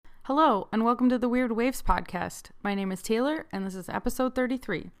Hello, and welcome to the Weird Waves podcast. My name is Taylor, and this is episode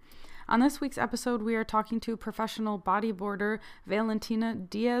 33. On this week's episode, we are talking to professional bodyboarder Valentina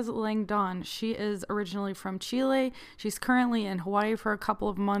Diaz-Langdon. She is originally from Chile. She's currently in Hawaii for a couple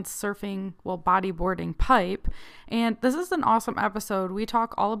of months surfing, bodyboarding pipe. And this is an awesome episode. We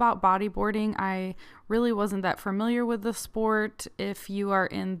talk all about bodyboarding. I really wasn't that familiar with the sport. If you are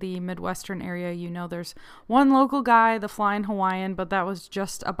in the Midwestern area, you know there's one local guy, the Flying Hawaiian, but that was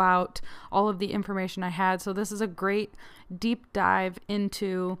just about all of the information I had. So this is a great deep dive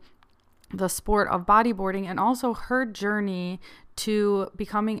into the sport of bodyboarding and also her journey to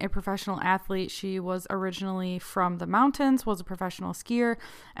becoming a professional athlete. She was originally from the mountains, was a professional skier,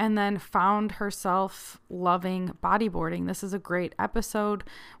 and then found herself loving bodyboarding. This is a great episode.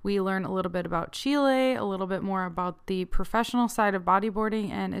 We learn a little bit about Chile, a little bit more about the professional side of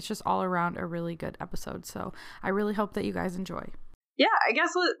bodyboarding, and it's just all around a really good episode. So I really hope that you guys enjoy. Yeah, I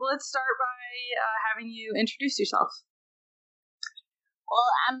guess let's start by having you introduce yourself. Well,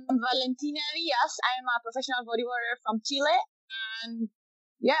 I'm Valentina Diaz. I'm a professional bodyboarder from Chile. And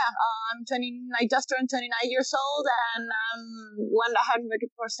I just turned 29 years old, and I'm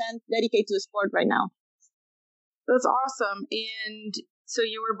 100% dedicated to the sport right now. That's awesome. And so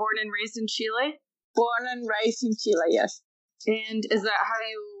you were born and raised in Chile? Born and raised in Chile, yes. And is that how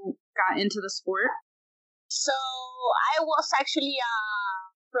you got into the sport? So I was actually a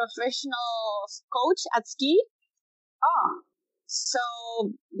professional coach at ski. Oh. So,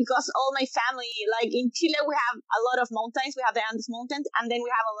 because all my family, like in Chile, we have a lot of mountains. We have the Andes Mountains, and then we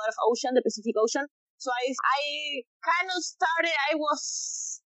have a lot of ocean, the Pacific Ocean. So I kind of started, I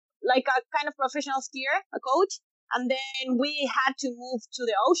was like a kind of professional skier, a coach, and then we had to move to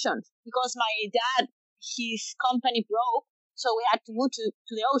the ocean because my dad, his company broke, so we had to move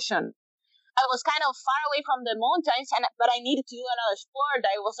to the ocean. I was kind of far away from the mountains, but I needed to do another sport.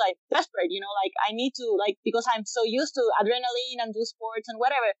 I was like desperate, I need to, because I'm so used to adrenaline and do sports and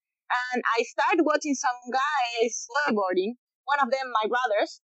whatever. And I started watching some guys bodyboarding, one of them my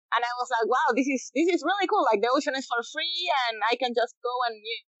brothers, and I was like, wow, this is really cool. Like the ocean is for free, and I can just go and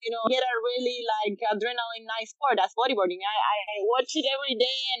get a really adrenaline nice sport. That's bodyboarding. I watch it every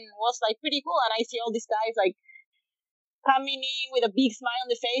day and was like pretty cool. And I see all these guys coming in with a big smile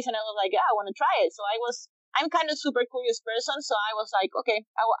on the face, and I was like, yeah, I want to try it. So I'm kind of super curious person, so I was like, okay,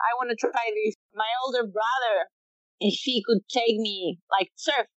 I want to try this. My older brother, if he could take me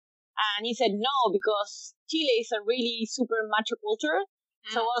surf, and he said no, because Chile is a really super macho culture,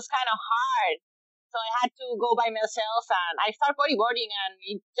 so it was kind of hard. So I had to go by myself, and I started bodyboarding, and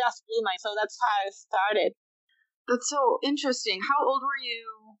it just blew my. So that's how I started. That's so interesting. How old were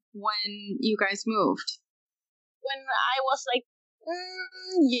you when you guys moved? When I was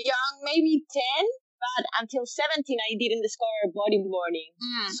young, maybe 10, but until 17, I didn't discover bodyboarding.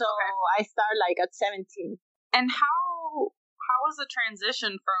 So okay. I started at 17. And how was the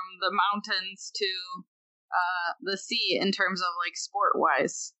transition from the mountains to the sea in terms of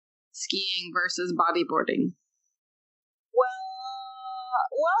sport-wise, skiing versus bodyboarding? Well,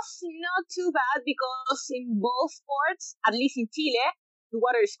 it was not too bad because in both sports, at least in Chile, the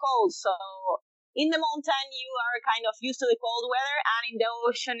water is cold. So in the mountain, you are kind of used to the cold weather, and in the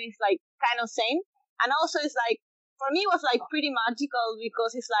ocean, it's kind of same. And also, it's for me, it was pretty magical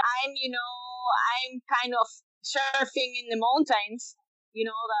because it's I'm kind of surfing in the mountains, the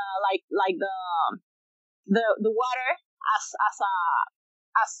water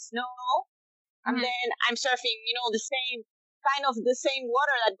as snow, and then I'm surfing, the same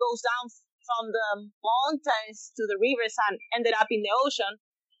water that goes down from the mountains to the rivers and ended up in the ocean.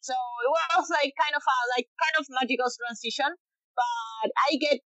 So it was kind of magical transition, but I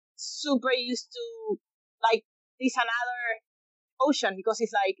get super used to this another ocean because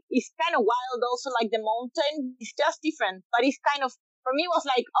it's kind of wild. Also, the mountain is just different, but it's kind of, for me, it was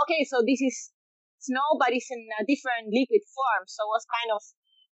okay, so this is snow, but it's in a different liquid form. So it was kind of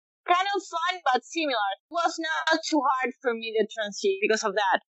fun, but similar. It was not too hard for me to transition because of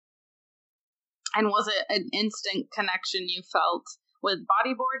that. And was it an instant connection you felt with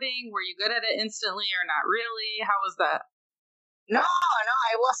bodyboarding? Were you good at it instantly or not really? How was that? No,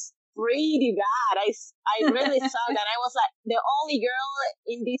 I was pretty bad. I really sucked, and I was the only girl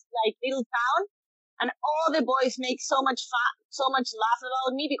in this little town, and all the boys make so much fun, so much laugh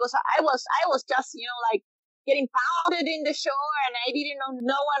about me because I was just getting pounded in the shore, and I didn't know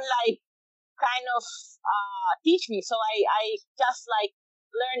no one teach me. So I just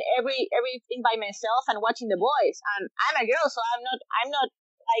learn everything by myself and watching the boys. And I'm a girl, so I'm not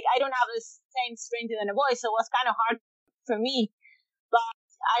I don't have the same strength than the boys, so it was kind of hard for me. But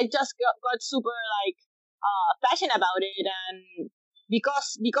I just got super passionate about it, and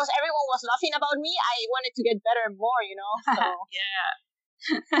because everyone was laughing about me, I wanted to get better more, so Yeah.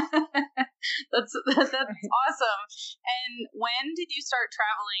 That's awesome. And when did you start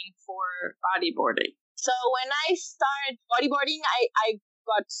traveling for bodyboarding? So when I started bodyboarding, I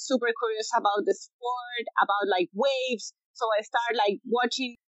got super curious about the sport, about like waves. So I started like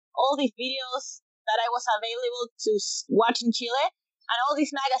watching all these videos that I was available to watch in Chile, and all these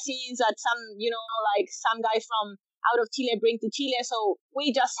magazines that some, like some guy from out of Chile bring to Chile. So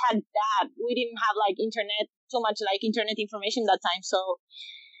we just had that. We didn't have like so much like internet information that time. So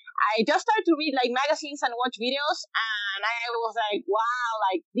I just started to read like magazines and watch videos, and I was like, wow,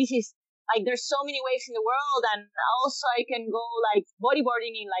 like this is like there's so many waves in the world, and also I can go like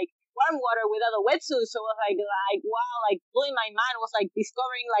bodyboarding in like warm water without a wetsuit. So it was like wow, like blowing my mind was like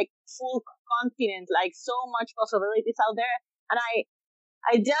discovering like full continent, like so much possibilities out there, and I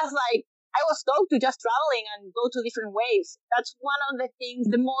just like I was stoked to just traveling and go to different waves. That's one of the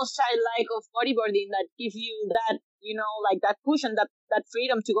things the most I like of bodyboarding, that gives you that, like that push and that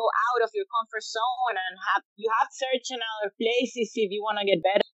freedom to go out of your comfort zone and you have certain other places if you want to get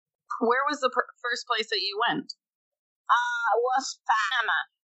better. Where was the first place that you went? Was Panama.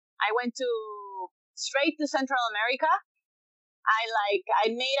 I went straight to Central America.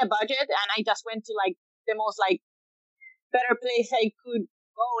 I made a budget and I just went to like the most like better place I could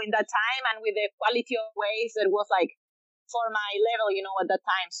go in that time, and with the quality of waves that was like for my level, at that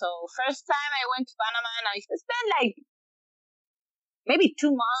time. So first time I went to Panama, and I spent like maybe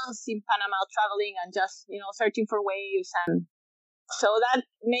 2 months in Panama traveling and just, searching for waves. And so that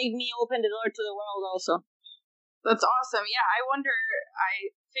made me open the door to the world also. That's awesome. Yeah, I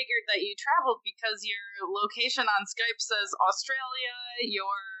figured that you traveled because your location on Skype says Australia,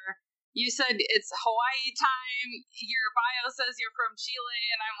 you said it's Hawaii time, your bio says you're from Chile,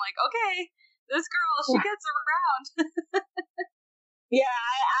 and I'm like, okay, this girl, she gets around. Yeah,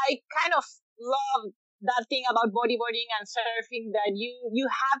 I kind of love that thing about bodyboarding and surfing, that you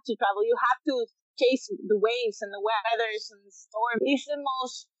have to travel, you have to chase the waves and the weathers and the storm. It's the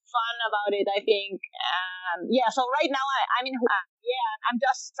most fun about it, I think. So right now I'm in Hawaii. Yeah, I'm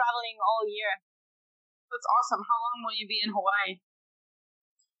just traveling all year. That's awesome. How long will you be in Hawaii?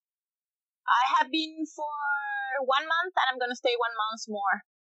 I have been for 1 month, and I'm going to stay 1 month more.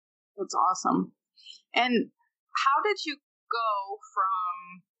 That's awesome. And how did you go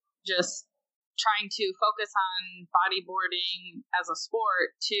from just trying to focus on bodyboarding as a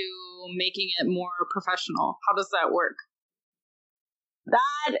sport to making it more professional? How does that work?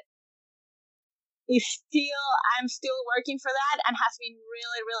 That is I'm still working for that, and has been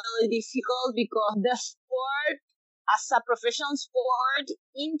really, really difficult because the sport, as a professional sport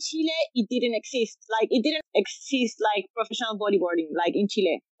in Chile, it didn't exist. Like, it didn't exist like professional bodyboarding, like in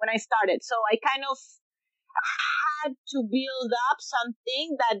Chile when I started. So I kind of had to build up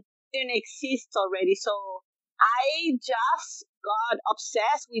something that didn't exist already. So I just got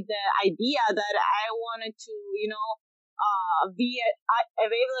obsessed with the idea that I wanted to, be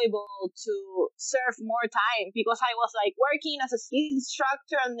available to surf more time, because I was like working as a ski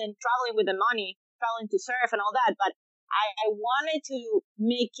instructor and then traveling with the money, traveling to surf and all that. But I wanted to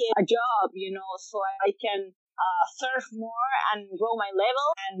make it a job, so I can surf more and grow my level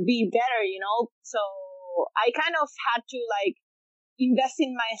and be better, So I kind of had to like invest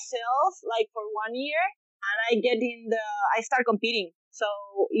in myself like for 1 year, and I start competing. So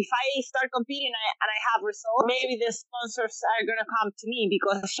if I start competing and I have results, maybe the sponsors are going to come to me,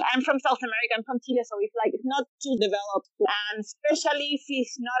 because I'm from South America, I'm from Chile, so it's not too developed, and especially if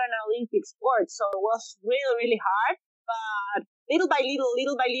it's not an Olympic sport. So it was really, really hard, but little by little,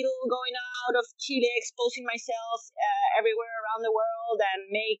 going out of Chile, exposing myself everywhere around the world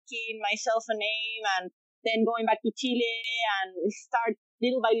and making myself a name, and then going back to Chile and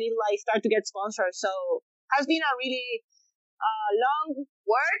little by little, I start to get sponsors. So it has been a really long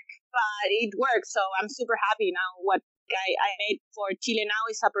work, but it works. So I'm super happy now. What I made for Chile now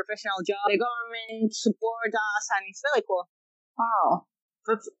is a professional job. The government support us, and it's really cool. Wow,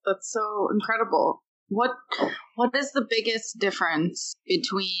 that's so incredible. What is the biggest difference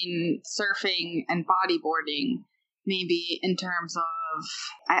between surfing and bodyboarding? Maybe in terms of,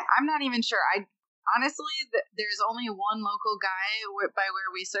 I'm not even sure. Honestly, there's only one local guy by where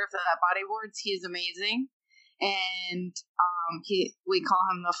we surf that bodyboards. He's amazing. And we call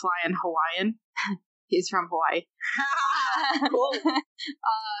him the Flying Hawaiian. He's from Hawaii. Cool.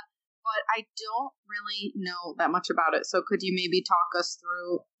 But I don't really know that much about it. So could you maybe talk us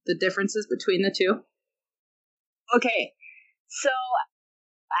through the differences between the two? Okay. So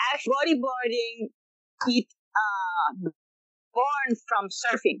actually, bodyboarding, it born from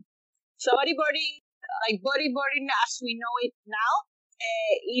surfing. So bodyboarding as we know it now,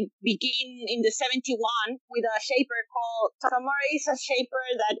 it began in the 71 with a shaper called Totomori. Is a shaper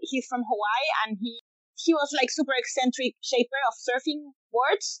that he's from Hawaii, and he was like super eccentric shaper of surfing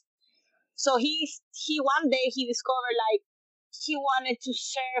boards. So he one day he discovered like he wanted to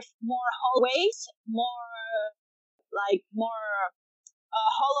surf more waves, more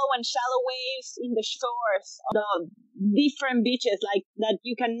hollow and shallow waves in the shores of the different beaches, like that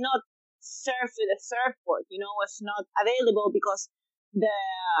you cannot surf with a surfboard. It's not available because the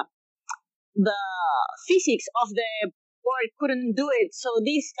physics of the board couldn't do it. So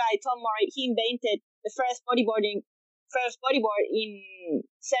this guy Totomori, he invented the first bodyboard in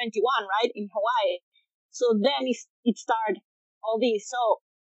 71, right, in Hawaii. So then it started all this. So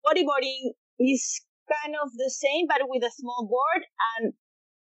bodyboarding is kind of the same, but with a small board. And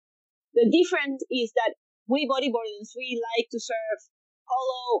the difference is that we bodyboarders, we like to surf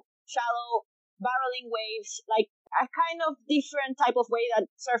hollow, shallow, barreling waves, like a kind of different type of way that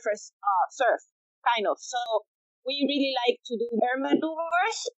surfers surf, kind of. So we really like to do air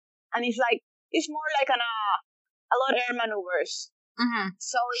maneuvers, and it's more like a lot of air maneuvers. Mm-hmm.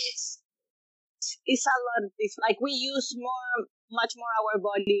 So it's a lot of this. Like we use much more our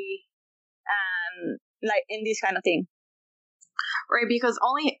body, and like in this kind of thing. Right, because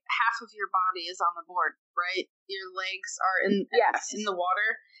only half of your body is on the board, right? Your legs are in the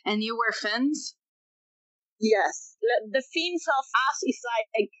water, and you wear fins. Yes, the fins of us is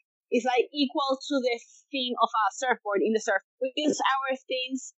like equal to the fin of a surfboard in the surf. We use our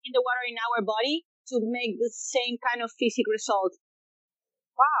fins in the water in our body to make the same kind of physical result.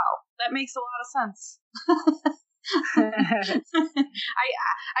 Wow, that makes a lot of sense.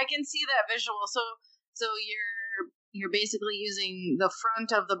 I can see that visual. So you're basically using the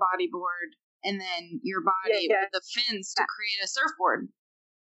front of the bodyboard and then your body with the fins to create a surfboard.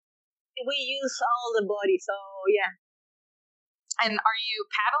 We use all the body, so yeah. And are you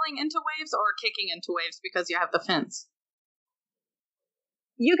paddling into waves or kicking into waves because you have the fins?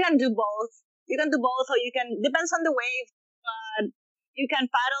 You can do both. Or you can, depends on the wave, but you can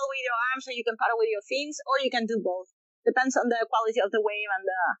paddle with your arms or you can paddle with your fins, or you can do both. Depends on the quality of the wave and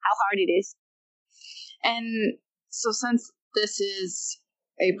how hard it is. And so since this is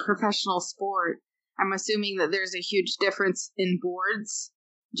a professional sport, I'm assuming that there's a huge difference in boards,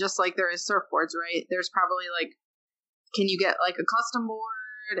 just like there is surfboards, right? There's probably can you get a custom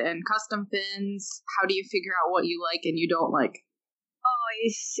board and custom fins? How do you figure out what you like and you don't like? Oh,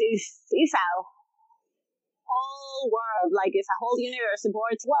 it's a whole world, it's a whole universe of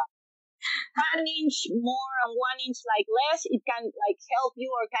boards. Well, 1 inch more and 1 inch less, it can help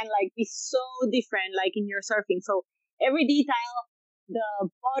you or can be so different in your surfing. So every detail,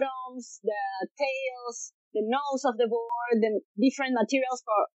 the bottoms, the tails, the nose of the board, the different materials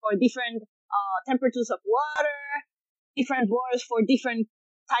for different temperatures of water, different boards for different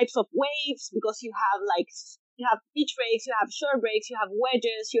types of waves, because you have you have beach breaks, you have shore breaks, you have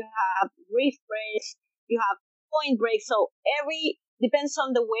wedges, you have reef breaks, you have point breaks. So depends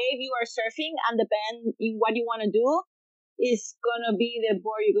on the wave you are surfing, and depend in what you want to do is gonna be the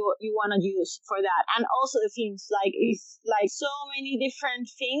board you want to use for that. And also the fins, it's so many different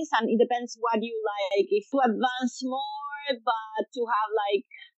things, and it depends what you like. If you advance more, but to have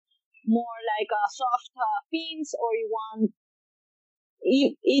more a soft fins, or you want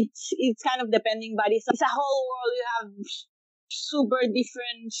it's kind of depending, but it's a whole world. You have super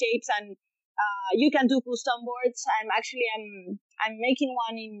different shapes, and you can do custom boards. I'm making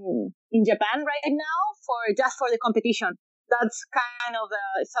one in Japan right now for the competition. That's kind of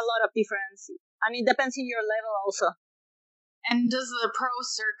it's a lot of difference, and it depends in your level also. And does the pro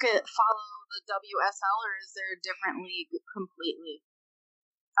circuit follow the WSL, or is there a different league completely?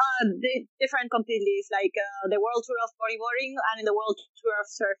 The different completely. It's the World Tour of Bodyboarding and the World Tour of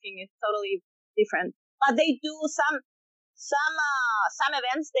Surfing is totally different. But they do some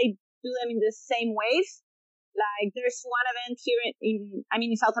events. They do them in the same ways. There's one event here in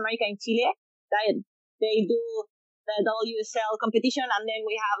South America, in Chile, that they do the WSL competition, and then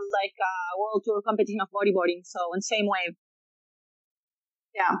we have a World Tour competition of bodyboarding. So in same wave.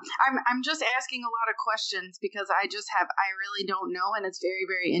 Yeah, I'm just asking a lot of questions because I really don't know, and it's very,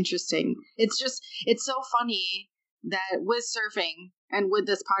 very interesting. It's so funny that with surfing and with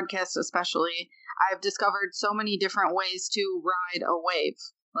this podcast especially, I've discovered so many different ways to ride a wave,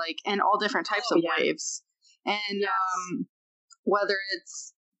 and all different types of waves. And whether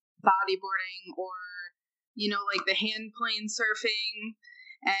it's bodyboarding or, the hand plane surfing,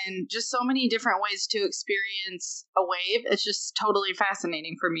 and just so many different ways to experience a wave. It's just totally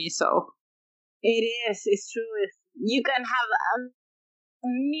fascinating for me. So it is. It's true. You can have a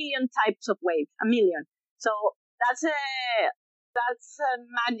million types of waves. A million. So that's That's a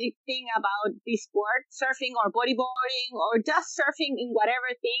magic thing about this sport, surfing or bodyboarding or just surfing in whatever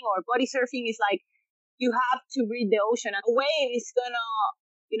thing, or body surfing is like you have to read the ocean. A wave is gonna,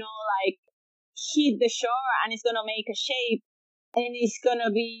 like hit the shore and it's gonna make a shape, and it's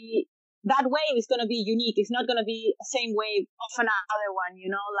gonna be, that wave is gonna be unique. It's not gonna be the same wave of another one,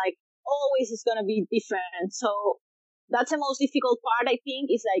 like always it's gonna be different. So that's the most difficult part, I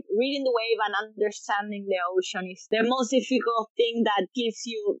think, is like reading the wave and understanding the ocean is the most difficult thing that gives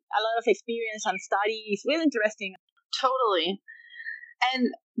you a lot of experience and study. It's really interesting. Totally.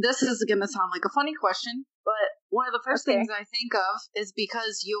 And this is going to sound like a funny question, but one of the first things I think of is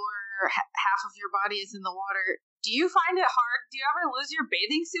because half of your body is in the water. Do you find it hard? Do you ever lose your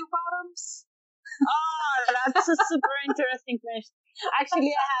bathing suit bottoms? Oh, that's a super interesting question.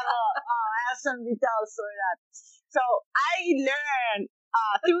 Actually, I have some details for that. So I learned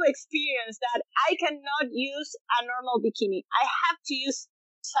through experience that I cannot use a normal bikini. I have to use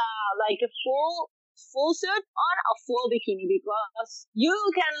like a full suit on a full bikini, because you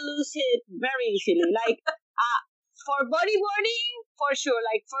can lose it very easily. Like for bodyboarding, for sure.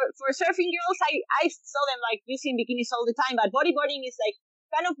 Like for surfing girls, I saw them like using bikinis all the time, but bodyboarding is like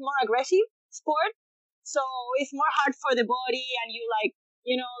kind of more aggressive sport, so it's more hard for the body, and you like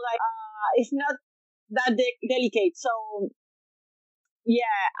it's not that delicate. So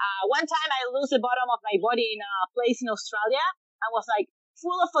one time I lose the bottom of my body in a place in Australia. I was like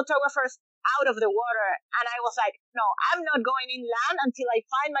full of photographers out of the water, and I was like, no, I'm not going inland until I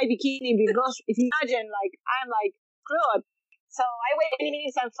find my bikini, because if you imagine, like I'm like screwed. So I wait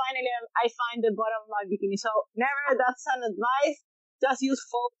minutes and finally I find the bottom of my bikini. So never, that's an advice. Just use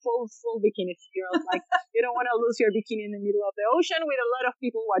full bikinis, girls. Like you don't want to lose your bikini in the middle of the ocean with a lot of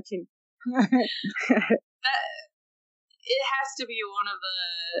people watching. It has to be one of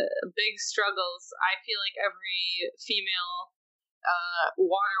the big struggles. I feel like every female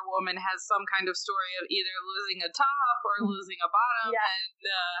water woman has some kind of story of either losing a top or losing a bottom, and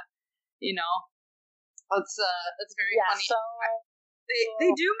that's very funny. So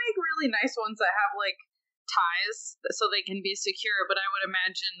they do make really nice ones that have like ties so they can be secure, but I would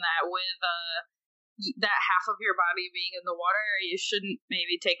imagine that with that half of your body being in the water, you shouldn't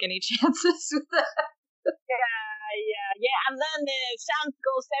maybe take any chances with that. Yeah, and then the sand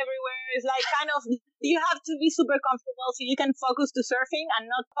goes everywhere. It's like kind of, you have to be super comfortable so you can focus to surfing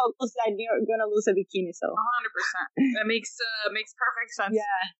and not focus that you're gonna lose a bikini. So 100%, that makes perfect sense.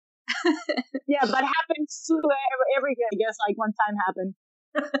 Yeah, but happens to every guy. I guess like one time happened.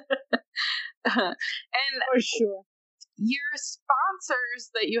 And for sure, your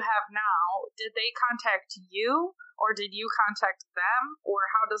sponsors that you have now, did they contact you or did you contact them, or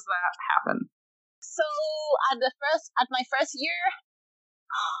how does that happen? So at my first year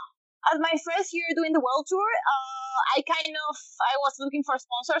doing the world tour, I was looking for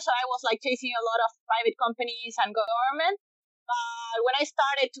sponsors. So I was like chasing a lot of private companies and government. When I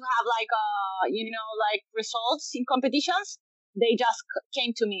started to have like results in competitions, they just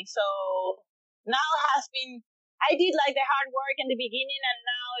came to me. So now I did like the hard work in the beginning, and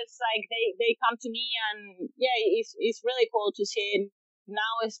now it's like they come to me, and it's really cool to see it.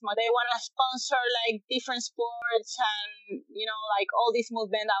 Now they want to sponsor like different sports, and like all this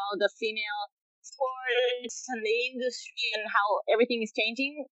movement about the female sports and the industry and how everything is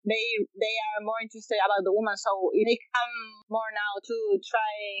changing. They are more interested about the woman, so they come more now to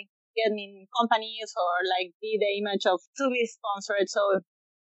try get in companies or like be the image of to be sponsored. So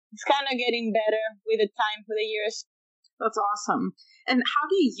it's kind of getting better with the time, with the years. That's awesome. And how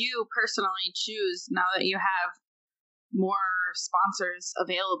do you personally choose, now that you have more sponsors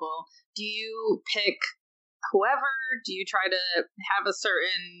available? Do you pick whoever? Do you try to have a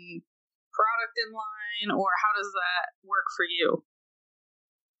certain product in line, or how does that work for you?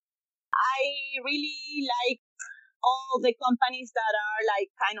 I really like all the companies that are like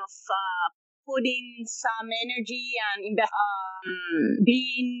kind of putting some energy and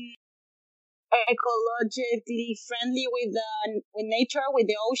being ecologically friendly with nature, with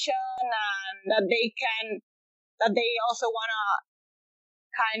the ocean, and that they also want to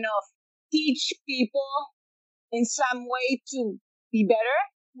kind of teach people in some way to be better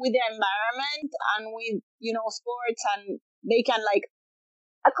with the environment and with sports, and they can like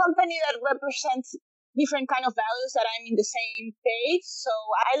a company that represents different kind of values that I'm in the same page. So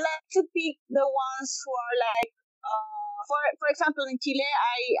I like to pick the ones who are like for example in Chile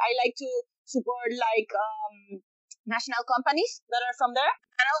I like to support like national companies that are from there.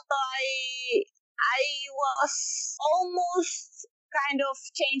 And also I was almost kind of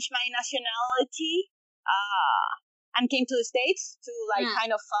changed my nationality and came to the States to like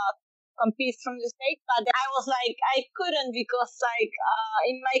kind of compete from the state, but I was like, I couldn't because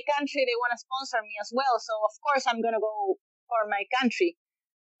in my country they want to sponsor me as well, so of course I'm gonna go for my country.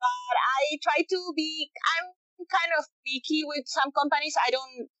 But I'm kind of picky with some companies. I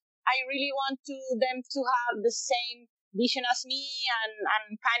really want them to have the same vision as me and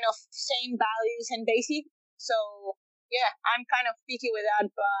kind of same values and basic. So yeah, I'm kind of picky with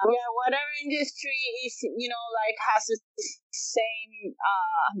that. But yeah, whatever industry is, like has the same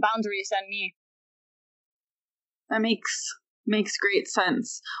boundaries than me. That makes great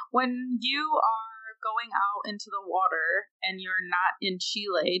sense. When you are going out into the water and you're not in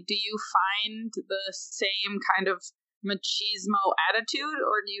Chile, do you find the same kind of machismo attitude,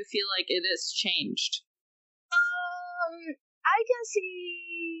 or do you feel like it has changed? I can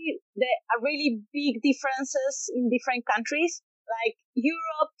see the really big differences in different countries. Like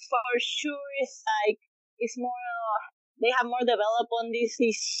Europe, for sure, is more. They have more developed on this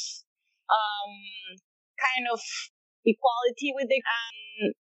kind of equality with the.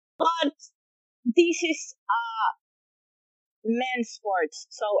 But this is men's sports,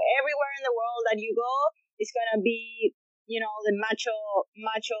 so everywhere in the world that you go, it's gonna be the macho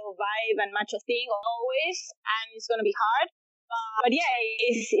vibe and macho thing always, and it's gonna be hard. But yeah,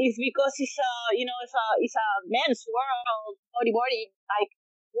 it's because it's a men's world bodyboarding. Like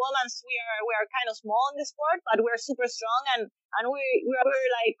women's, we are kind of small in the sport, but we're super strong, and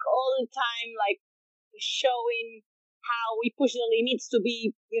we're like all the time like showing how we push the limits to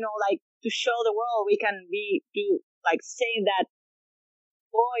be, like to show the world we can say that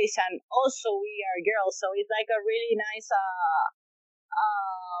boys and also we are girls. So it's like a really nice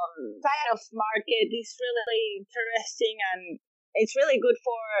kind of market. It's really interesting and it's really good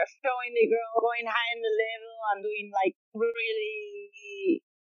for showing the girl going high in the level and doing like really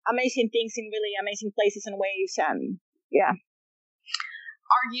amazing things in really amazing places and waves. And yeah.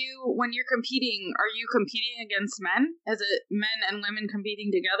 When you're competing, are you competing against men? Is it men and women competing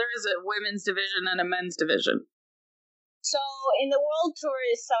together? Is it women's division and a men's division? So in the World Tour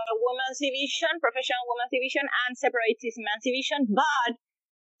is a women's division, professional women's division, and separatist men's division. But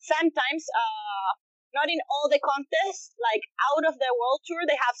sometimes, not in all the contests, like out of the World Tour,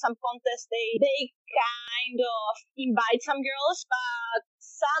 they have some contests. They kind of invite some girls, but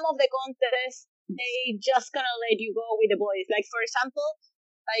some of the contests, they just gonna let you go with the boys. Like for example,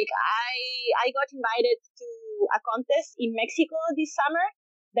 like I got invited to a contest in Mexico this summer.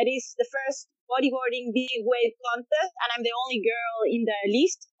 That is the first bodyboarding big weight contest, and I'm the only girl in the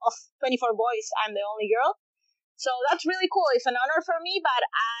list of 24 boys. I'm the only girl, so that's really cool. It's an honor for me. But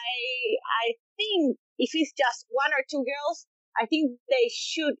I think if it's just one or two girls, I think they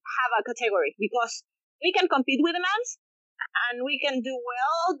should have a category because we can compete with the men's and we can do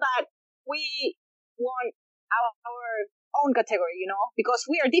well, but we want our own category, because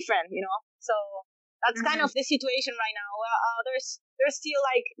we are different, So that's kind of the situation right now. They're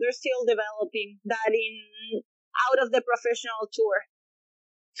still developing that out of the professional tour.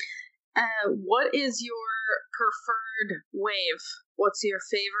 What is your preferred wave? What's your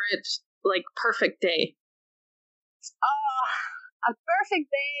favorite, perfect day? A perfect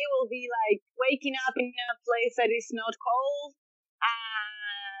day will be like waking up in a place that is not cold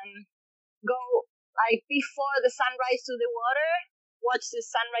and go like before the sunrise to the water, watch the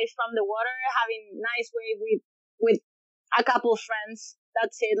sunrise from the water, having nice wave with a couple friends.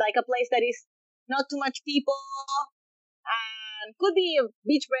 That's it. Like a place that is not too much people and could be a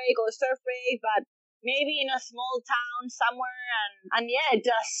beach break or surf break, but maybe in a small town somewhere and yeah,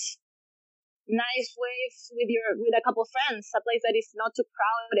 just nice waves with a couple friends. A place that is not too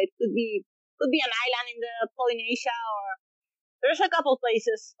crowded. Could be an island in the Polynesia or there's a couple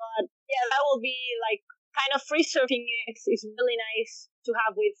places, but yeah, that will be like kind of free surfing is really nice to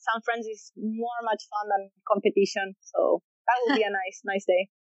have with some friends. It's much fun than competition, so that will be a nice day.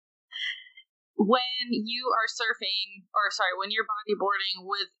 When you are when you're bodyboarding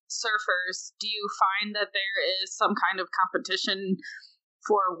with surfers, do you find that there is some kind of competition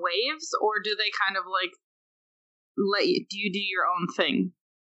for waves, or do they kind of like do you do your own thing?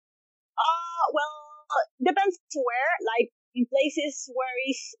 Well, depends where. Like in places where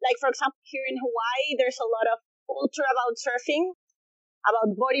it's like, for example, here in Hawaii, there's a lot of culture about surfing,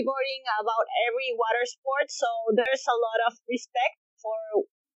 about bodyboarding, about every water sport. So there's a lot of respect for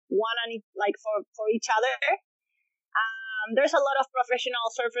one and for each other. There's a lot of professional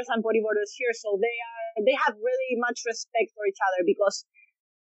surfers and bodyboarders here, so they have really much respect for each other because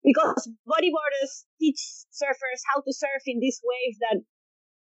bodyboarders teach surfers how to surf in these waves that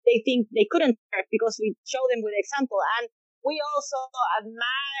they think they couldn't surf because we show them with example. And we also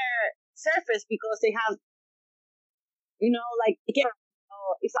admire surfers because they have,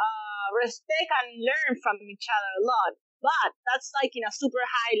 it's respect and learn from each other a lot. But that's like in a super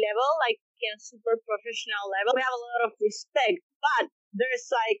high level, like in a super professional level. We have a lot of respect, but there's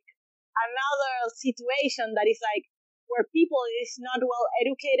like another situation that is like where people is not well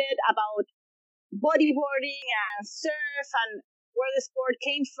educated about bodyboarding and surf and where the sport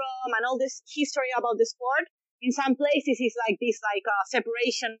came from and all this history about the sport. In some places, it's like this, like a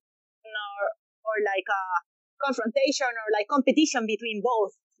separation or like a confrontation or like competition between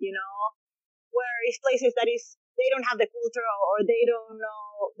both, where it's places that is they don't have the culture or they don't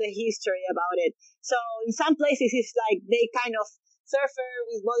know the history about it. So in some places it's like they kind of surfer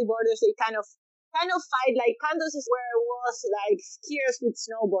with bodyboarders, they kind of fight. Like Candos is where it was like skiers with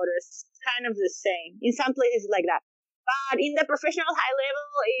snowboarders, kind of the same. In some places like that. But in the professional high level,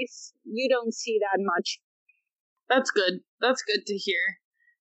 you don't see that much. That's good. That's good to hear.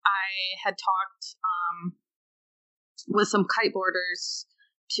 I had talked with some kiteboarders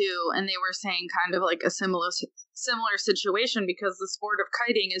too, and they were saying kind of like a similar situation because the sport of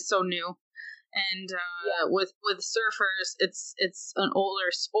kiting is so new, and with surfers, it's an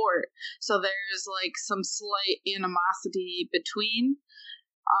older sport, so there's like some slight animosity between.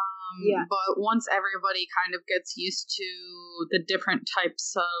 But once everybody kind of gets used to the different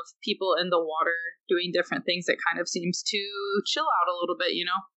types of people in the water doing different things, it kind of seems to chill out a little bit,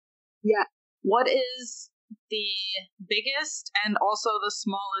 Yeah. What is the biggest and also the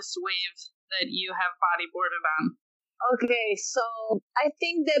smallest wave that you have bodyboarded on? Okay, so I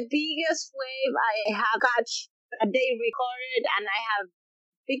think the biggest wave I have catch that they recorded and I have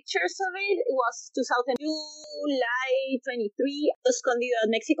pictures of it was 2002, July 23, Escondido,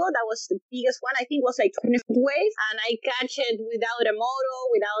 Mexico. That was the biggest one. I think it was like 20-foot wave, and I catch it without a moto,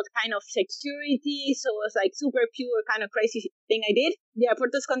 without kind of security. So it was like super pure, kind of crazy thing I did. Yeah,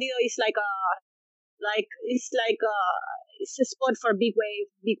 Puerto Escondido is it's a spot for big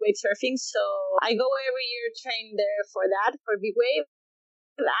wave surfing. So I go every year, train there for that, for big wave.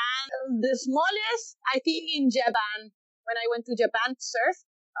 And the smallest, I think in Japan, when I went to Japan to surf,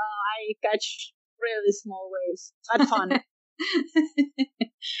 I catch really small waves. But fun. And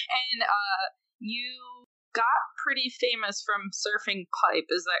you got pretty famous from surfing pipe,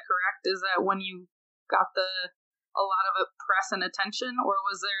 is that correct? Is that when you got a lot of press and attention, or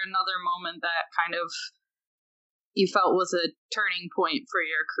was there another moment that kind of you felt was a turning point for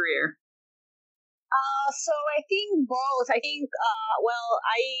your career? So I think both. I think,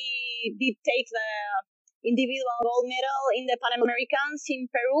 I did take the individual gold medal in the Pan Americans in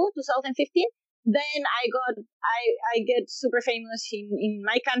Peru, 2015. Then I get super famous in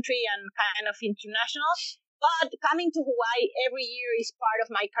my country and kind of international. But coming to Hawaii every year is part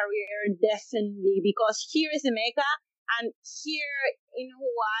of my career, definitely, because here is the Mecca, and here in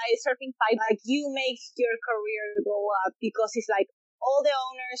Hawaii, surfing pipe, like you make your career go up because it's like all the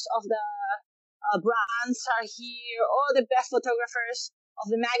owners of the brands are here, all the best photographers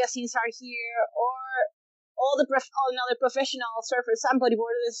of the magazines are here, or all the other professional surfers and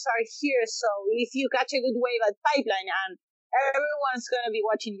bodyboarders are here. So if you catch a good wave at Pipeline, and everyone's gonna be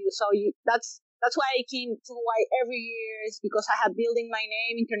watching you. So that's why I came to Hawaii every year, is because I have building my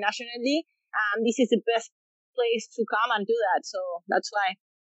name internationally, and this is the best place to come and do that. So that's why.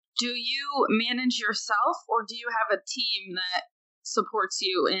 Do you manage yourself, or do you have a team that supports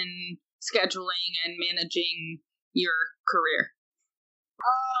you in scheduling and managing your career?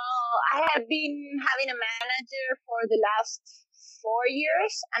 I have been having a manager for the last 4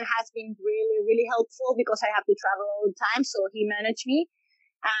 years, and has been really, really helpful because I have to travel all the time. So he managed me.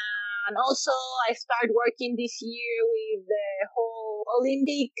 And also I started working this year with the whole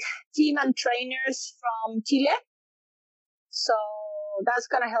Olympic team and trainers from Chile. So that's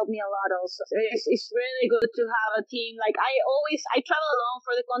going to help me a lot also. It's really good to have a team. Like I travel alone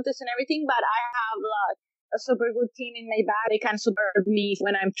for the contest and everything, but I have like a super good team in my back. They can support me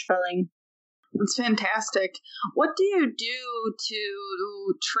when I'm traveling. It's fantastic. What do you do to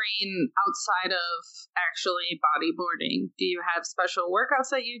train outside of actually bodyboarding? Do you have special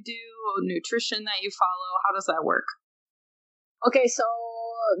workouts that you do, nutrition that you follow? How does that work? Okay, so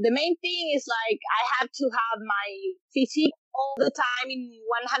the main thing is like I have to have my physique all the time in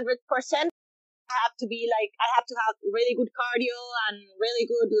 100%. I have to have really good cardio and really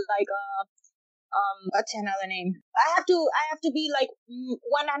good what's another name? I have to be like 100%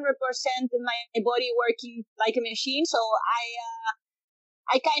 my body working like a machine. So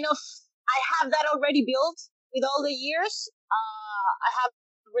I have that already built with all the years. I have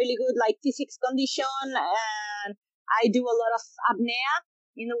really good like physics condition, and I do a lot of apnea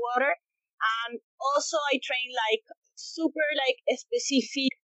in the water, and also I train like super like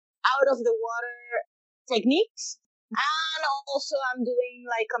specific out of the water techniques. And also I'm doing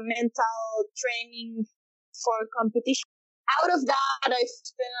like a mental training for competition. Out of that, I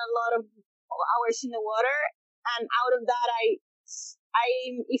spend a lot of hours in the water, and out of that,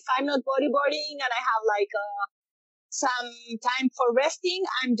 if I'm not bodyboarding and I have like some time for resting,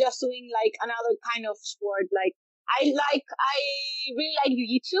 I'm just doing like another kind of sport. Like I really like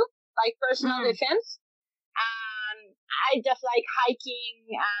jiu-jitsu, like personal defense, and I just like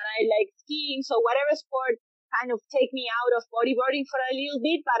hiking and I like skiing. So whatever sport kind of take me out of bodyboarding for a little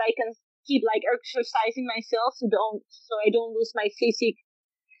bit, but I can keep like exercising myself so I don't lose my physique.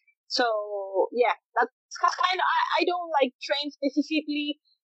 So yeah, that's kind of I don't like train specifically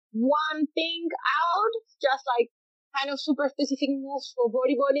one thing out, just like kind of super specific moves for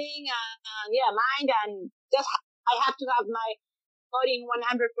bodyboarding and yeah, mind, and just I have to have my body in 100%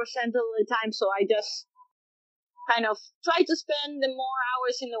 all the time. So I just kind of try to spend the more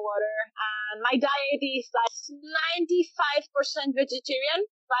hours in the water. And my diet is like 95% vegetarian,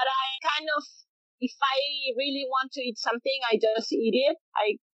 but I kind of, if I really want to eat something, I just eat it.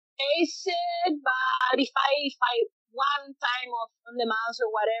 I taste it, but if I one time off on the mouse or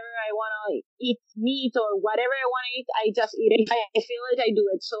whatever, I want to eat meat or whatever I want to eat, I just eat it. If I feel it, I do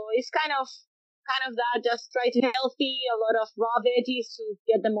it. So it's kind of that, just try to healthy, a lot of raw veggies to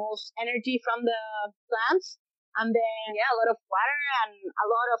get the most energy from the plants. And then, yeah, a lot of water and a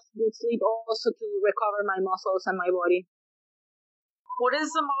lot of good sleep also to recover my muscles and my body. What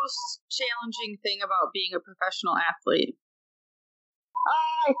is the most challenging thing about being a professional athlete?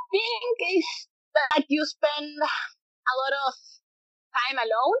 I think it's that you spend a lot of time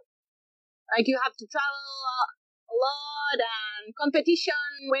alone. Like you have to travel a lot, and competition.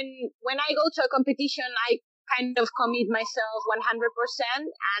 When I go to a competition, I kind of commit myself 100%,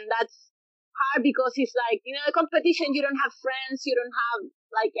 and that's hard because it's like, a competition, you don't have friends, you don't have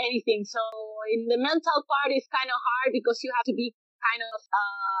like anything. So in the mental part, it's kind of hard because you have to be kind of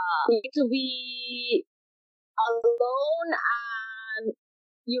to be alone, and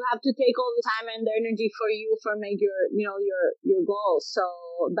you have to take all the time and the energy for make your goals. So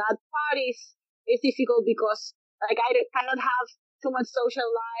that part is difficult because like I cannot have too much social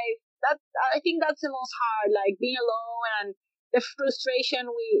life. I think that's the most hard, like being alone and the frustration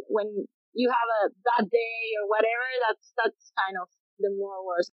when you have a bad day or whatever. That's kind of the more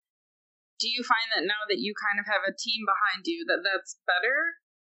worst. Do you find that now that you kind of have a team behind you that's better?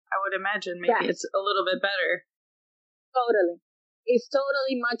 I would imagine maybe it's a little bit better. Totally. It's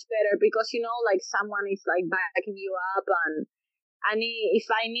totally much better because, like someone is like backing you up, and if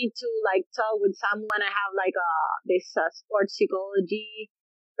I need to like talk with someone, I have like this sports psychology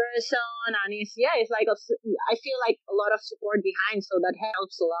person, and it's like I feel like a lot of support behind, so that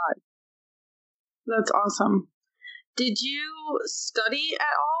helps a lot. That's awesome. Did you study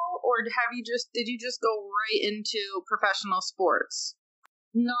at all, or did you just go right into professional sports?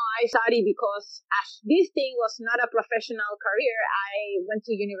 No, I studied because as this thing was not a professional career, I went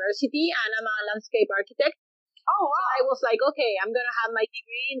to university and I'm a landscape architect. Oh, wow. So I was like, okay, I'm going to have my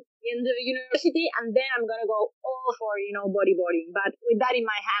degree in the university and then I'm going to go all for, bodyboarding, but with that in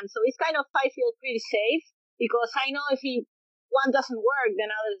my hand. So it's kind of, I feel pretty safe because I know if one doesn't work,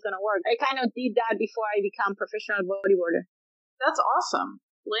 then other is going to work. I kind of did that before I became professional bodyboarder. That's awesome.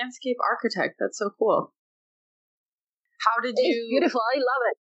 Landscape architect. That's so cool. How did you... It's beautiful. I love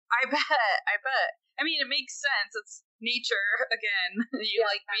it. I bet. I mean, it makes sense. It's nature, again. You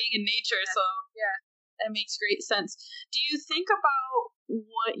like being in nature, so that makes great sense. Do you think about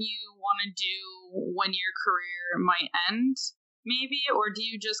what you want to do when your career might end, maybe? Or do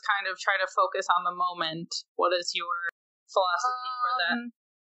you just kind of try to focus on the moment? What is your philosophy for that?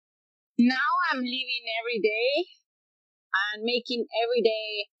 Now I'm living every day and making every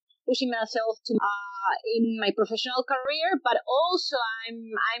day, pushing myself to in my professional career, but also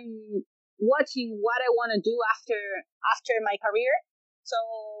I'm watching what I want to do after my career. So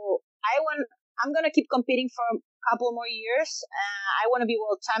I'm gonna keep competing for a couple more years. I want to be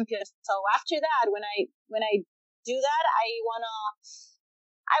world champion. So after that, when I do that,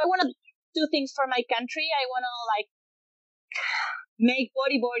 I wanna do things for my country. I wanna like make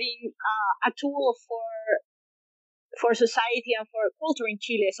bodyboarding a tool for society and for culture in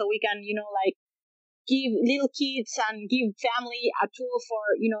Chile, so we can like give little kids and give family a tool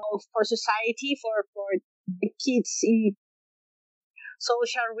for society, for the kids in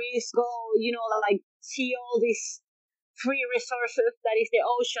social risk, go like see all these free resources that is the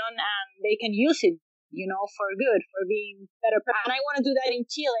ocean, and they can use it for good, for being better. And I want to do that in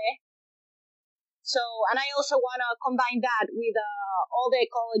Chile. So, and I also want to combine that with all the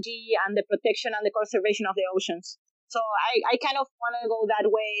ecology and the protection and the conservation of the oceans. So I kind of want to go that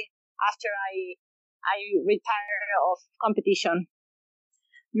way after I I retire of competition.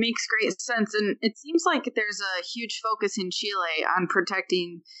 Makes great sense. And it seems like there's a huge focus in Chile on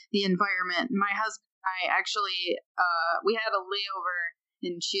protecting the environment. My husband and I actually, we had a layover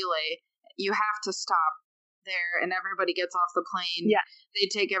in Chile. You have to stop there, and everybody gets off the plane. Yeah. They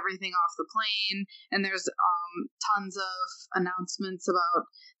take everything off the plane, and there's tons of announcements about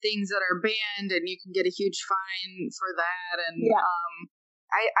things that are banned, and you can get a huge fine for that. And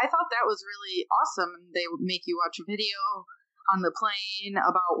I thought that was really awesome. They would make you watch a video on the plane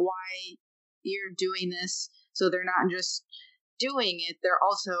about why you're doing this, so they're not just doing it, they're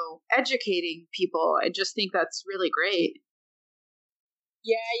also educating people. I just think that's really great.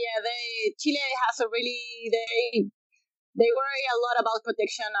 Chile has a really, they worry a lot about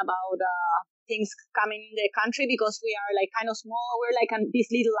protection, about things coming in the country, because we are like kind of small. We're like on this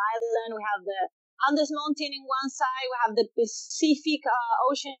little island. We have the Andes Mountain in one side, we have the Pacific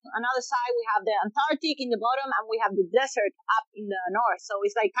Ocean another side, we have the Antarctic in the bottom, and we have the desert up in the north. So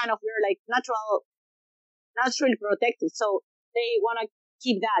it's like kind of, we're like naturally protected. So they want to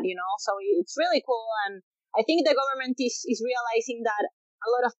keep that, So it's really cool. And I think the government is realizing that a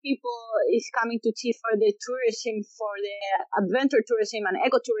lot of people is coming to Chile for the tourism, for the adventure tourism and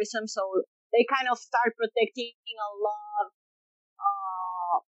ecotourism. So they kind of start protecting a lot of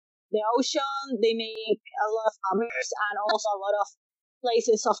the ocean. They make a lot of commerce and also a lot of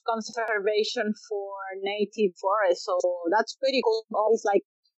places of conservation for native forests. So that's pretty cool. All these like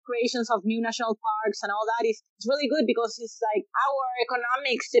creations of new national parks and all that is really good, because it's like our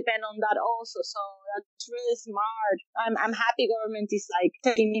economics depend on that also. So that's really smart. I'm happy government is like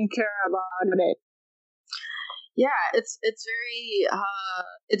taking care about it. Yeah, it's very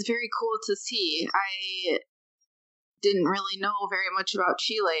cool to see. I didn't really know very much about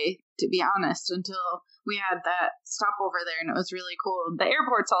Chile, to be honest, until we had that stopover there, and it was really cool. The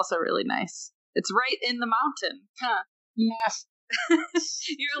airport's also really nice. It's right in the mountain. Huh. Yes.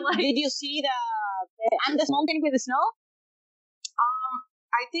 You're like, did you see the Andes Mountain with the snow?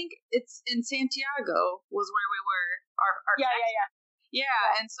 I think it's in Santiago was where we were.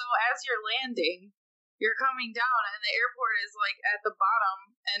 Yeah. And so as you're landing, you're coming down, and the airport is like at the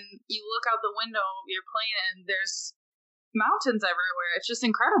bottom, and you look out the window of your plane, and there's mountains everywhere. It's just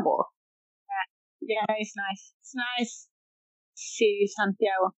incredible. Yeah, it's nice. It's nice to see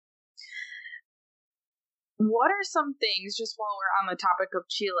Santiago. What are some things, just while we're on the topic of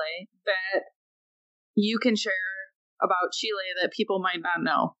Chile, that you can share about Chile that people might not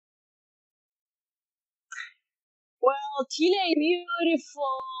know? Well, Chile is a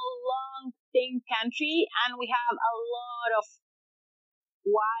beautiful, long, thin country, and we have a lot of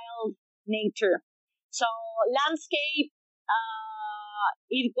wild nature. So landscape,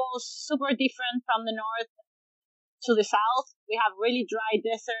 it goes super different from the north to the south. We have really dry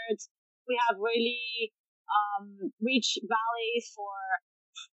deserts. We have really rich valleys for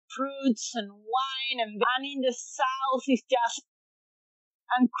fruits and wine, and in the south is just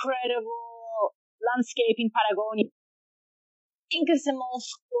incredible landscape in Patagonia. I think is the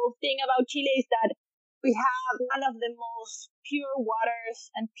most cool thing about Chile is that we have one of the most pure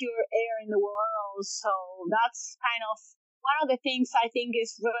waters and pure air in the world. So that's kind of one of the things I think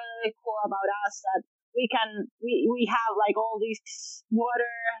is really cool about us, that we have like all this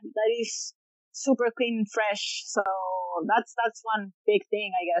water that is super clean and fresh. So that's one big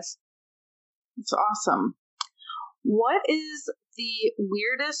thing, I guess. It's awesome. What is the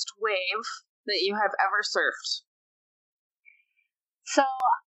weirdest wave that you have ever surfed? So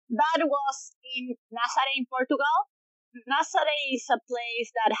that was in Nazaré in Portugal. Nazaré is a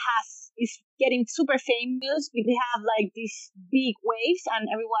place that is getting super famous. We have like these big waves, and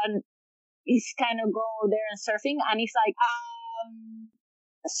everyone is kind of go there and surfing, and it's like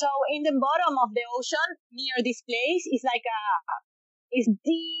so in the bottom of the ocean near this place is like is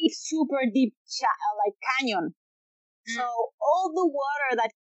deep, super deep like canyon. So all the water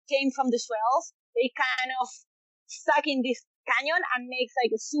that came from the swells, they kind of stuck in this canyon and makes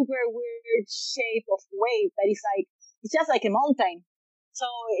like a super weird shape of wave that is like, it's just like a mountain. So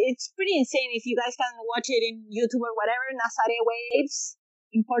it's pretty insane. If you guys can watch it in YouTube or whatever, Nazaré waves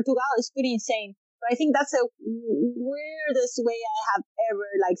in Portugal is pretty insane. But I think that's the weirdest way I have ever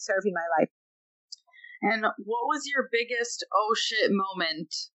like surfed in my life. And what was your biggest oh shit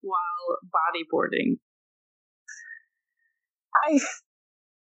moment while bodyboarding? I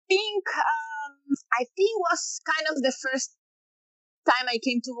think was kind of the first time I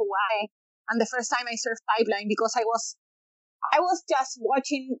came to Hawaii and the first time I surfed pipeline, because I was just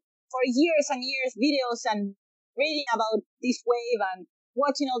watching for years and years videos and reading about this wave and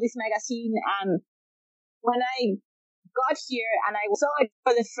watching all this magazine, and when I got here and I saw it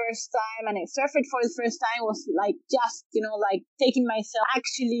for the first time and I surfed it for the first time was like just, like taking myself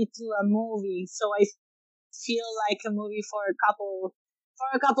actually to a movie. So I feel like a movie for a couple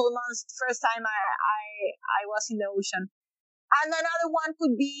of months. First time I was in the ocean. And another one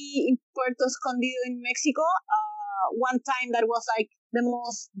could be in Puerto Escondido in Mexico. One time that was like the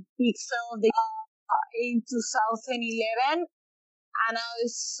most big film in 2011. And I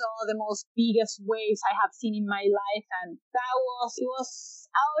saw the most biggest waves I have seen in my life. And it was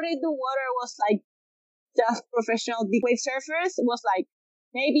out in the water, was like just professional big wave surfers. It was like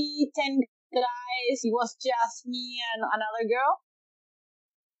maybe 10 guys. It was just me and another girl.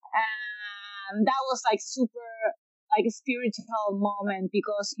 And that was like super like a spiritual moment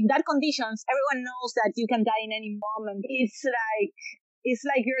because in that conditions, everyone knows that you can die in any moment. It's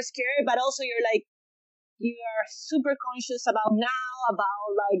like you're scared, but also you're like, you are super conscious about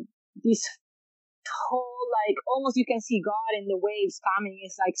like this whole, like almost you can see God in the waves coming.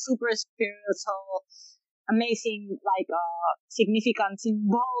 It's like super spiritual, amazing, like significant,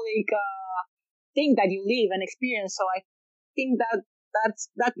 symbolic thing that you live and experience. So I think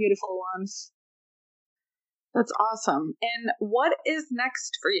that's beautiful ones. That's awesome. And what is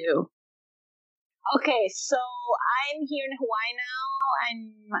next for you? Okay, so I'm here in Hawaii now. I'm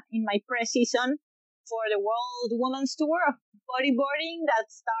in my pre-season for the World Women's Tour of bodyboarding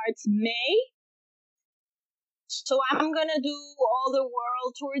that starts May. So I'm going to do all the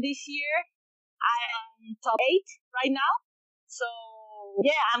world tour this year. I am top 8 right now. So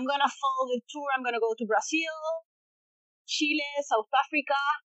yeah, I'm going to follow the tour. I'm going to go to Brazil, Chile, South Africa,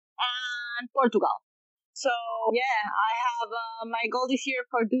 and Portugal. So yeah, I have my goal this year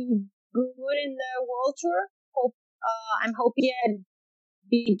for doing good in the world tour. I'm hoping to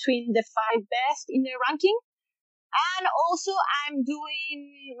be between the 5 best in the ranking. And also I'm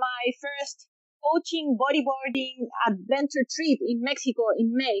doing my first coaching bodyboarding adventure trip in Mexico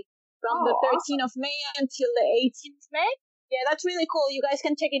in May. From the 13th of May until the 18th of May. Yeah, that's really cool. You guys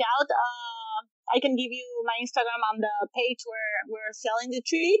can check it out. I can give you my Instagram on the page where we're selling the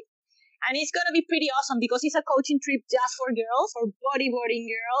trip. And it's going to be pretty awesome because it's a coaching trip just for girls, for bodyboarding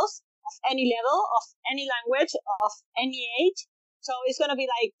girls of any level, of any language, of any age. So it's going to be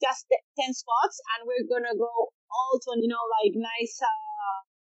like just 10 spots and we're going to go all to, like nice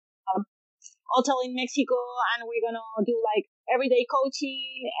hotel in Mexico, and we're going to do like everyday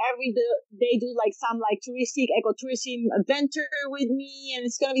coaching. Every day do like some like touristic ecotourism adventure with me, and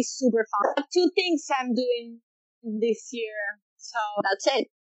it's going to be super fun. 2 things I'm doing this year. So that's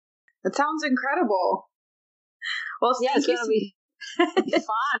it. That sounds incredible. Well, yeah, it's going to be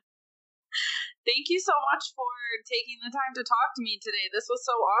fun. Thank you so much for taking the time to talk to me today. This was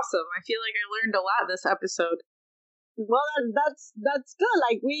so awesome. I feel like I learned a lot this episode. Well, that's good.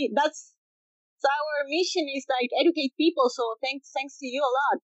 Like that's our mission is like educate people. So thanks to you a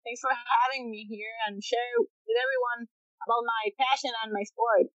lot. Thanks for having me here and share with everyone about my passion and my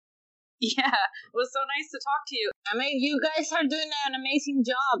sport. Yeah, it was so nice to talk to you. I mean, you guys are doing an amazing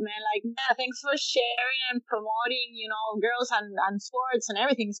job, man. Like, yeah, thanks for sharing and promoting, girls and sports and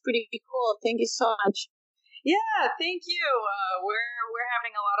everything. It's pretty cool. Thank you so much. Yeah, thank you. We're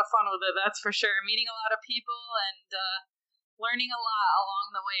having a lot of fun with it, that's for sure. Meeting a lot of people and learning a lot along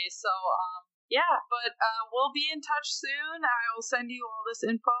the way. So, yeah, but we'll be in touch soon. I will send you all this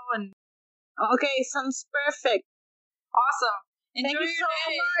info. And okay, sounds perfect. Awesome. Enjoy Thank you so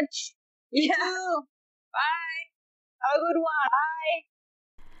day. Much. Yeah. You too. Bye. Have a good one. Bye.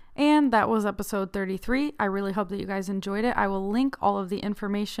 And that was episode 33. I really hope that you guys enjoyed it. I will link all of the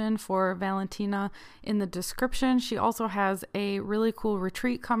information for Valentina in the description. She also has a really cool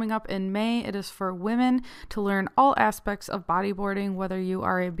retreat coming up in May. It is for women to learn all aspects of bodyboarding, whether you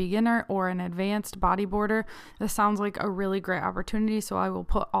are a beginner or an advanced bodyboarder. This sounds like a really great opportunity, so I will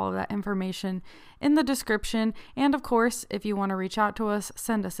put all of that information in the description. And of course, if you want to reach out to us,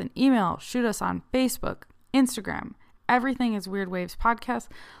 send us an email, shoot us on Facebook, Instagram. Everything is Weird Waves Podcast.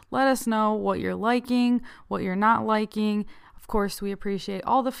 Let us know what you're liking, what you're not liking. Of course, we appreciate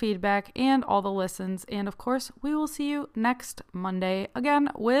all the feedback and all the listens. And of course, we will see you next Monday again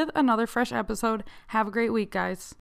with another fresh episode. Have a great week, guys.